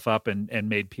picked himself up and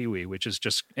made Pee-wee, which is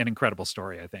just an incredible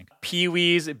story, I think.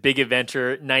 Pee-wee's Big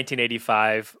Adventure,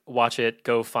 1985. Watch it.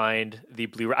 Go find the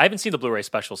Blu-ray. I haven't seen the Blu-ray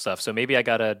special stuff, so maybe I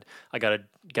gotta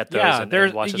get those. Yeah,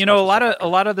 and watch a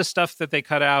lot of the stuff that they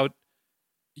cut out,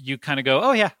 you kind of go,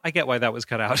 oh yeah, I get why that was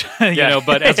cut out,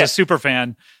 But as a super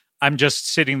fan, I'm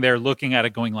just sitting there looking at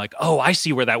it, going like, oh, I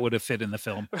see where that would have fit in the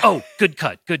film. Oh, good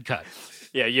cut.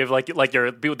 Yeah, you have like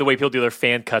the way people do their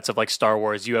fan cuts of like Star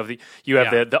Wars. You have the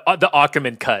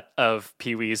Aukerman cut of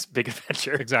Pee-wee's Big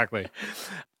Adventure. Exactly.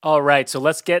 All right, so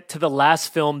let's get to the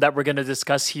last film that we're going to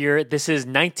discuss here. This is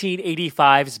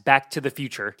 1985's Back to the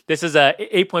Future. This is a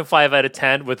 8.5 out of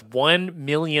 10 with 1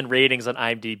 million ratings on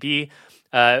IMDb.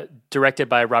 Directed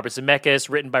by Robert Zemeckis,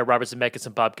 written by Robert Zemeckis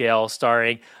and Bob Gale,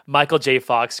 starring Michael J.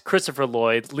 Fox, Christopher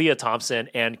Lloyd, Leah Thompson,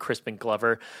 and Crispin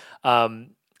Glover.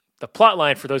 The plot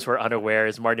line, for those who are unaware,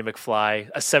 is Marty McFly,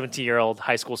 a 17-year-old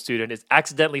high school student, is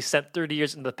accidentally sent 30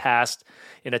 years into the past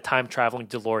in a time-traveling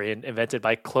DeLorean invented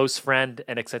by close friend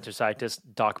and eccentric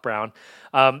scientist Doc Brown.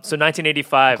 So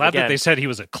 1985. Glad that they said he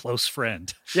was a close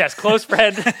friend. Yes, close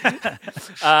friend.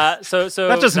 So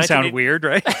that doesn't sound weird,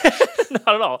 right? Not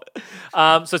at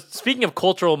all. So speaking of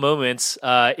cultural moments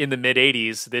in the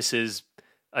mid-'80s, this is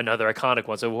another iconic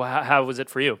one. So how was it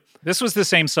for you? This was the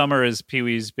same summer as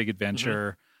Pee-wee's Big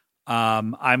Adventure.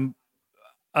 I'm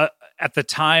at the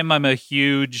time, I'm a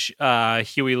huge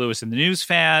Huey Lewis and the News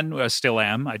fan. I still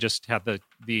am. I just had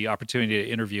the opportunity to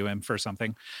interview him for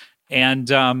something.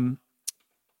 And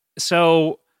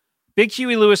so big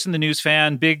Huey Lewis and the News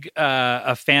fan, big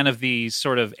a fan of the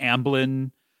sort of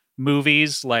Amblin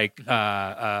movies like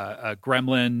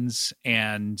Gremlins.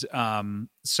 And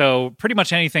so pretty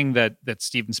much anything that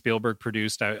Steven Spielberg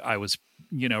produced, I was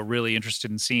really interested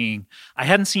in seeing. I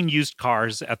hadn't seen Used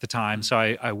Cars at the time, so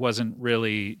I didn't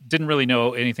really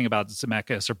know anything about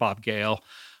Zemeckis or Bob Gale.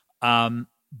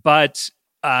 But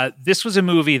this was a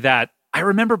movie that I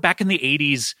remember back in the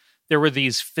 80s, there were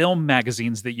these film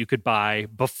magazines that you could buy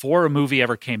before a movie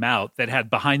ever came out that had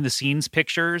behind the scenes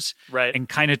pictures, right, and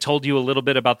kind of told you a little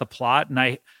bit about the plot. And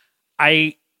I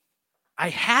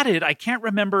had it. I can't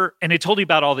remember. And it told you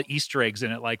about all the Easter eggs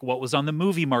in it, like what was on the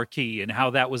movie marquee and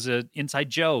how that was an inside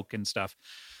joke and stuff.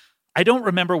 I don't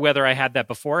remember whether I had that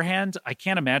beforehand. I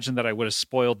can't imagine that I would have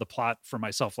spoiled the plot for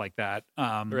myself like that.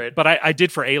 Right. But I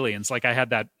did for Aliens. Like I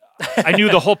had that. I knew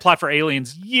the whole plot for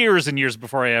Aliens years and years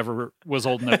before I ever was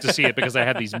old enough to see it because I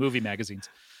had these movie magazines.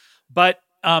 But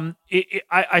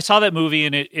I saw that movie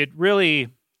and it really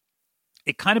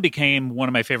kind of became one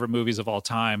of my favorite movies of all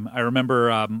time. I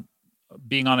remember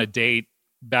being on a date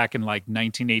back in like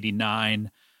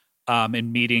 1989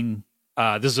 and meeting,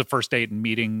 this is the first date, and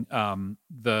meeting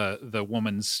the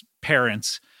woman's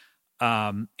parents,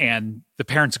 and the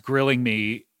parents grilling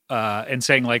me and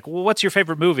saying like, well, what's your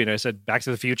favorite movie? And I said, Back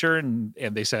to the Future. And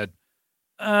they said,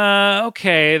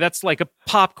 okay, that's like a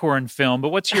popcorn film, but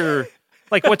what's your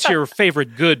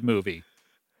favorite good movie?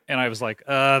 And I was like,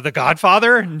 The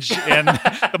Godfather. And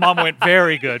the mom went,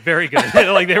 very good, very good.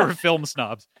 Like they were film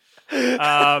snobs.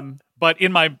 But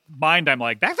in my mind, I'm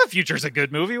like, Back to the Future is a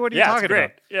good movie. What are you talking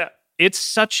about? Yeah. It's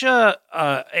such an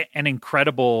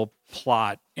incredible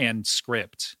plot and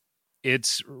script.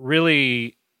 It's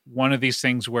really one of these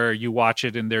things where you watch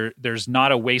it and there's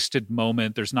not a wasted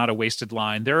moment. There's not a wasted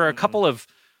line. There are a couple of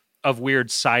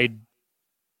weird side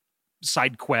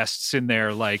quests in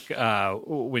there, like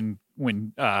when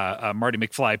Marty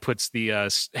McFly puts the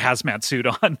hazmat suit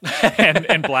on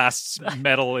and blasts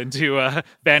metal into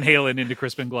Van Halen into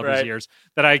Crispin Glover's ears.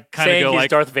 That I kind of go he's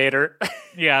like Darth Vader.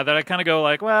 Yeah, that I kind of go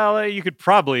like, well, you could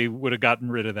probably would have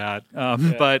gotten rid of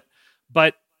that.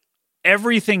 But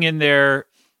everything in there,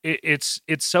 it's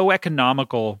so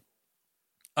economical,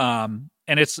 and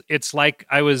it's like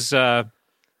I was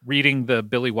reading the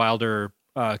Billy Wilder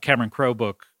Cameron Crowe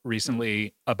book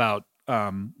recently about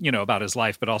about his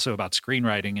life, but also about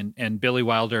screenwriting. And Billy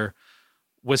Wilder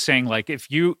was saying like, if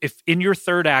in your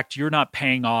third act you're not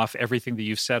paying off everything that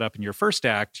you've set up in your first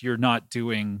act, you're not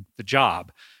doing the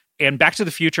job. And Back to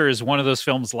the Future is one of those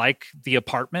films like The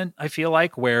Apartment, I feel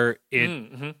like, where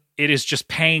it is just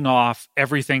paying off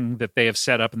everything that they have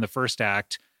set up in the first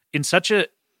act in such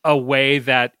a way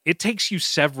that it takes you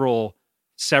several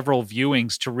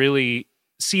viewings to really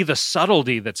see the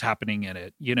subtlety that's happening in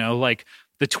it. Like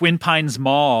the Twin Pines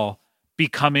Mall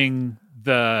becoming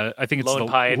I think it's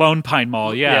Lone Pine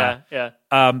Mall. Yeah.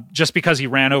 Just because he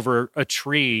ran over a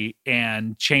tree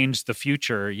and changed the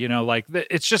future, like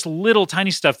it's just little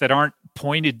tiny stuff that aren't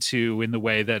pointed to in the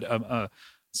way that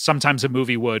sometimes a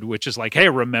movie would, which is like, hey,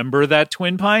 remember that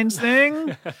Twin Pines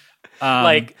thing?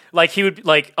 Like he would,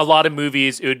 like a lot of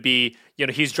movies, it would be,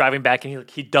 he's driving back and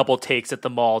he double takes at the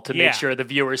mall to make sure the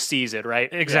viewer sees it, right?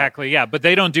 Exactly, yeah. But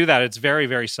they don't do that. It's very,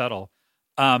 very subtle.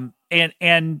 And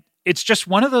it's just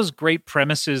one of those great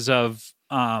premises of,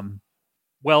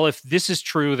 well, if this is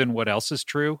true, then what else is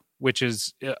true? Which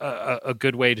is a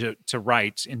good way to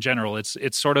write in general.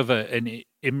 It's sort of an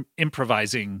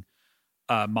improvising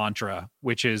mantra,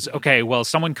 which is, okay, well,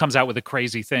 someone comes out with a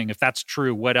crazy thing. If that's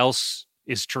true, what else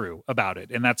is true about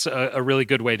it? And that's a really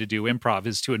good way to do improv,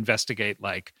 is to investigate,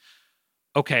 like,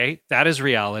 okay, that is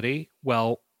reality.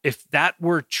 Well, if that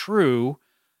were true,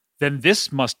 then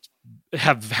this must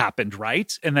have happened,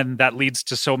 right? And then that leads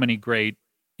to so many great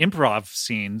improv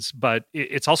scenes. But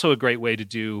it's also a great way to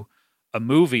do a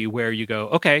movie where you go,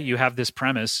 okay, you have this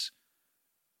premise.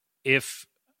 If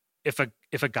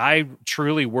a guy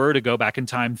truly were to go back in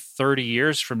time 30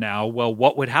 years from now, well,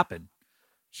 what would happen?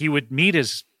 He would meet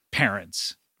his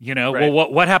parents, Right.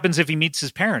 Well, what happens if he meets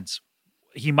his parents?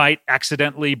 He might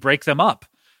accidentally break them up.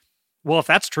 Well, if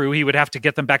that's true, he would have to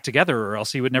get them back together, or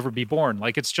else he would never be born.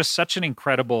 Like, it's just such an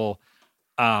incredible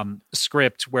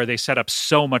script where they set up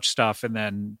so much stuff and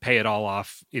then pay it all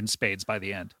off in spades by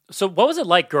the end. So what was it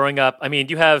like growing up? I mean,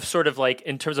 you have sort of, like,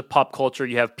 in terms of pop culture,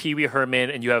 you have Pee Wee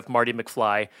Herman and you have Marty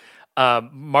McFly.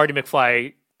 Marty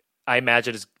McFly, I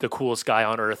imagine, is the coolest guy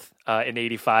on earth in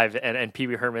 '85, and Pee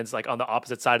Wee Herman's, like, on the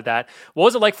opposite side of that. What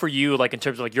was it like for you, like, in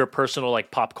terms of, like, your personal, like,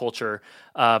 pop culture,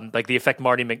 like the effect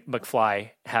Marty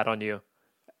McFly had on you?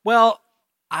 Well,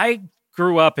 I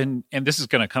grew up, and this is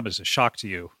going to come as a shock to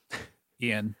you,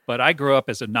 Ian, but I grew up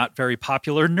as a not very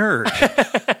popular nerd.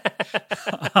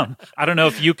 I don't know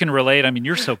if you can relate. I mean,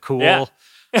 you're so cool. Yeah.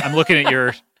 I'm looking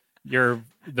at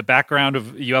the background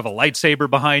of, you have a lightsaber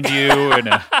behind you and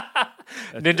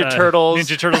Ninja Turtles.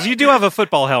 Ninja Turtles. You do have a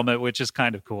football helmet, which is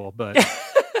kind of cool, but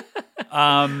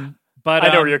but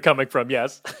I know where you're coming from.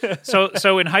 Yes.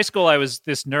 so in high school, I was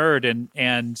this nerd,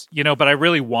 and but I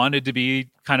really wanted to be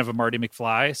kind of a Marty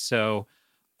McFly. So,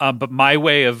 but my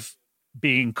way of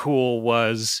being cool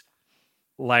was,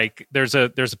 like, there's a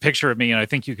picture of me, and I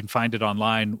think you can find it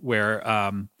online, where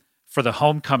for the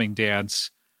homecoming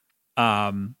dance,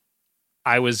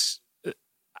 I was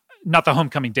not the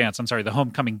homecoming dance. I'm sorry, the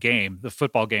homecoming game, the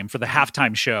football game, for the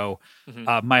halftime show.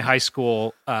 Mm-hmm. My high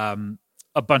school,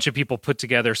 a bunch of people put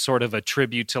together sort of a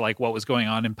tribute to, like, what was going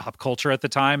on in pop culture at the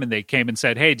time, and they came and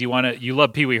said, "Hey, you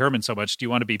love Pee Wee Herman so much? Do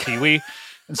you want to be Pee Wee?"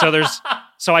 And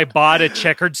so I bought a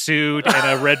checkered suit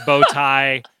and a red bow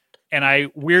tie. And I,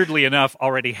 weirdly enough,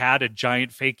 already had a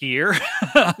giant fake ear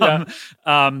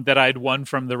that I'd won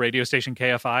from the radio station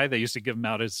KFI. They used to give them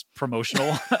out as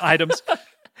promotional items.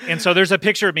 And so there's a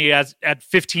picture of me at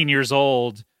 15 years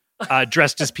old,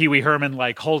 dressed as Pee Wee Herman,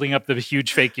 like, holding up the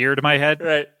huge fake ear to my head.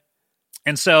 Right.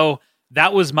 And so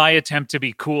that was my attempt to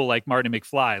be cool like Marty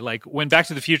McFly. Like, when Back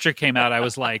to the Future came out, I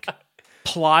was, like,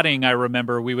 plotting. I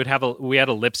remember we had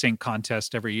a lip sync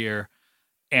contest every year.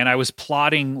 And I was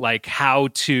plotting, like, how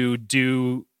to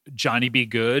do Johnny Be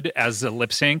Good as a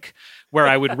lip sync, where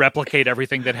I would replicate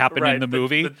everying that happened in the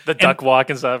movie. The duck walk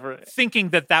and stuff. Right.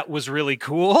 Thinking that was really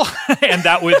cool and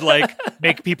that would, like,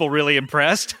 make people really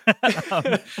impressed.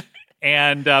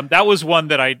 And that was one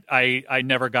that I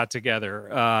never got together.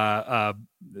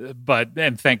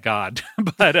 And thank God.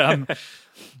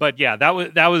 But yeah,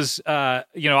 that was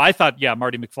I thought,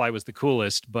 Marty McFly was the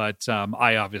coolest, but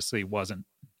I obviously wasn't.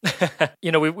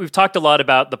 We've talked a lot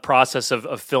about the process of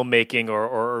filmmaking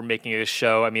or making a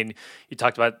show. I mean, you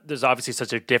talked about, there's obviously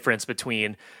such a difference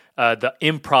between the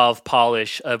improv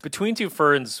polish of Between Two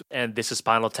Ferns and This Is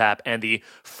Spinal Tap, and the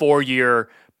 4-year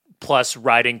plus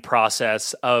writing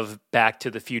process of Back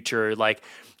to the Future. Like,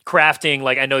 crafting,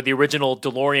 like, I know the original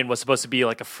DeLorean was supposed to be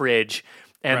like a fridge,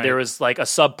 and right. There was, like, a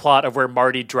subplot of where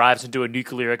Marty drives into a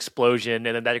nuclear explosion,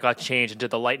 and then that got changed into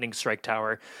the lightning strike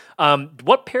tower.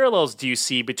 What parallels do you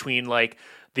see between, like,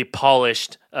 the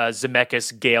polished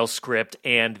Zemeckis Gale script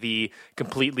and the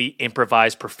completely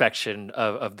improvised perfection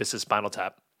of This Is Spinal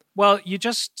Tap? Well, you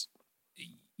just,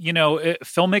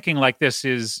 filmmaking like this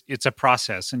it's a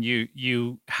process, and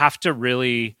you have to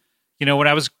really, when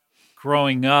I was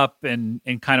growing up and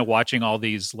kind of watching all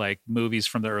these, like, movies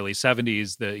from the early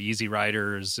 70s, the Easy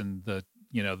Riders and the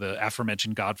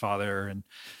aforementioned Godfather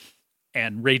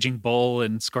and Raging Bull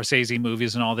and Scorsese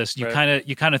movies and all this, you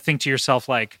kind of think to yourself,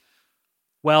 like,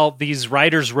 well, these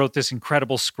writers wrote this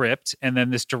incredible script, and then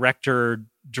this director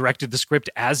directed the script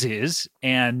as is,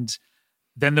 and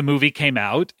then the movie came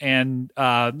out, and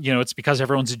it's because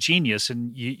everyone's a genius,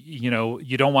 and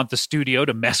you don't want the studio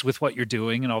to mess with what you're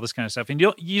doing and all this kind of stuff, and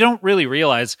you don't really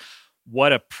realize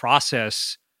what a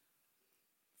process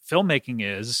filmmaking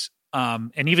is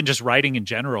and even just writing in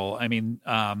general. I mean,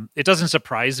 it doesn't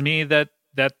surprise me that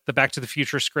the Back to the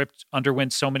Future script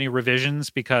underwent so many revisions,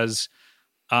 because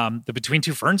the Between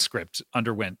Two Ferns script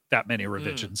underwent that many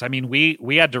revisions. I mean,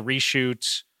 we had to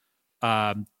reshoot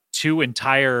 2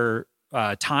 entire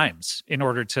times in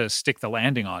order to stick the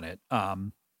landing on it.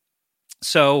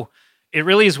 So it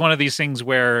really is one of these things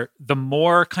where the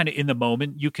more kind of in the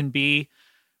moment you can be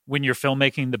when you're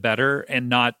filmmaking, the better, and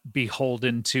not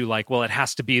beholden to like, well, it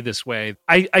has to be this way.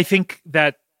 I think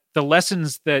that the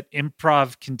lessons that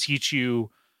improv can teach you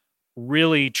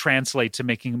really translate to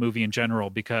making a movie in general,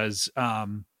 because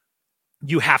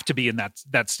you have to be in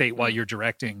that state while you're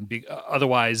directing.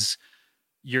 Otherwise,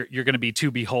 you're going to be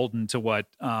too beholden to what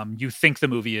you think the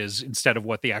movie is instead of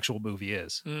what the actual movie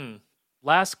is.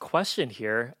 Last question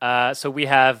here. So we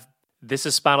have This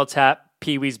Is Spinal Tap,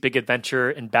 Pee-wee's Big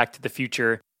Adventure, and Back to the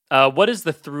Future. What is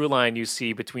the through line you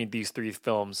see between these 3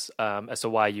 films as to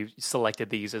why you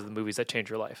selected these as the movies that changed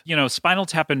your life? You know, Spinal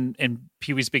Tap and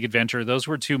Pee-wee's Big Adventure, those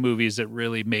were 2 movies that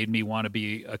really made me want to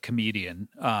be a comedian.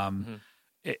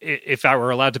 If I were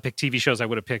allowed to pick TV shows, I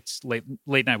would have picked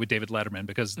Late Night with David Letterman,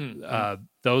 because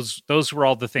those were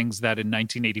all the things that in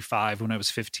 1985, when I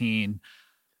was 15,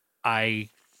 I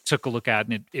took a look at,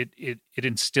 and it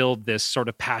instilled this sort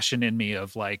of passion in me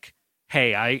of like,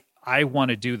 hey, I want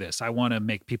to do this. I want to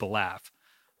make people laugh.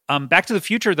 Back to the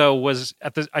Future, though, was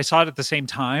I saw it at the same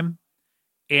time,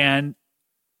 and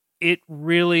it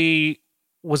really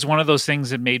was one of those things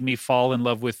that made me fall in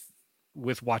love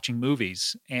with watching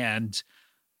movies. And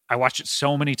I watched it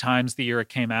so many times the year it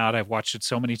came out. I've watched it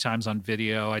so many times on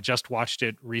video. I just watched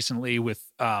it recently with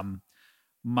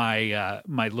my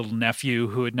little nephew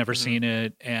who had never seen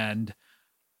it, and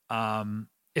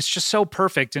it's just so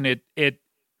perfect. And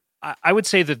I would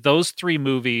say that those 3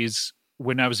 movies,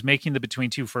 when I was making the Between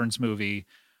Two Ferns movie,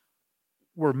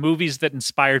 were movies that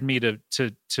inspired me to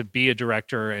be a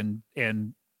director.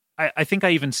 And I think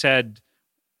I even said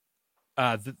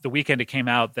the weekend it came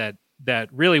out that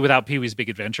really without Pee-wee's Big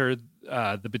Adventure,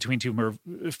 the Between Two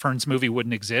Ferns movie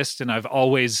wouldn't exist. And I've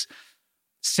always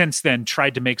since then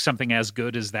tried to make something as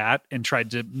good as that, and tried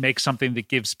to make something that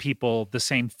gives people the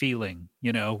same feeling,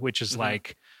 you know, which is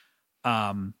like,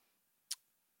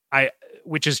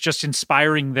 which is just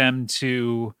inspiring them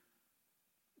to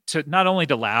not only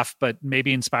to laugh, but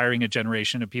maybe inspiring a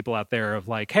generation of people out there of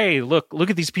like, hey, look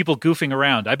at these people goofing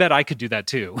around. I bet I could do that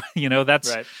too. You know, that's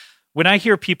right. When I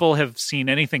hear people have seen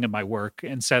anything in my work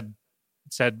and said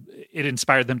it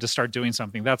inspired them to start doing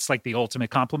something, that's like the ultimate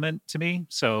compliment to me.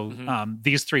 So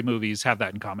these 3 movies have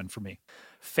that in common for me.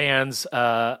 Fans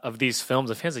of these films,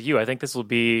 and fans of you, I think this will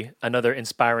be another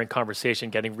inspiring conversation,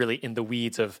 getting really in the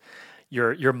weeds of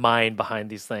your mind behind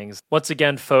these things. Once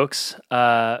again, folks,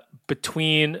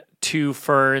 Between Two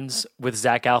Ferns with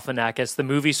Zach Galifianakis, the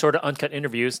movie Sort of Uncut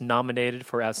Interviews, nominated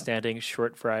for Outstanding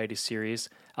Short Variety Series.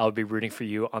 I'll be rooting for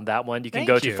you on that one. You can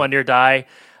go to Funny or Die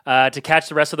to catch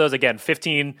the rest of those. Again,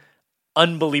 15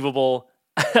 unbelievable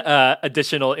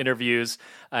additional interviews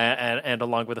and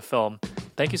along with the film.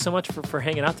 Thank you so much for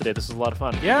hanging out today. This was a lot of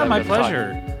fun. Yeah, my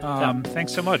pleasure.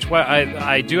 Thanks so much. Well,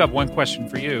 I do have one question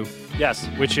for you. Yes.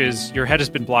 Which is, your head has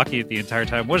been blocky the entire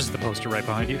time. What is the poster right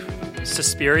behind you?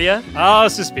 Suspiria. Oh,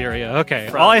 Suspiria. Okay.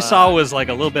 All I saw was like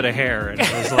a little bit of hair, and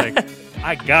I was like,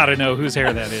 I gotta know whose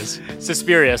hair that is.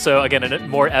 Suspiria. So again,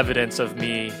 more evidence of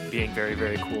me being very,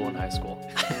 very cool in high school.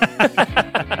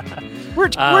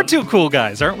 We're 2 cool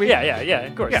guys, aren't we? Yeah.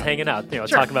 Of course, hanging out,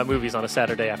 talking about movies on a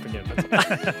Saturday afternoon.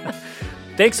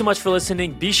 Thanks so much for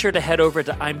listening. Be sure to head over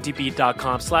to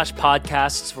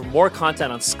imdb.com/podcasts for more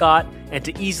content on Scott, and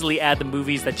to easily add the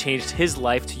movies that changed his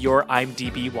life to your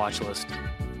IMDb watch list.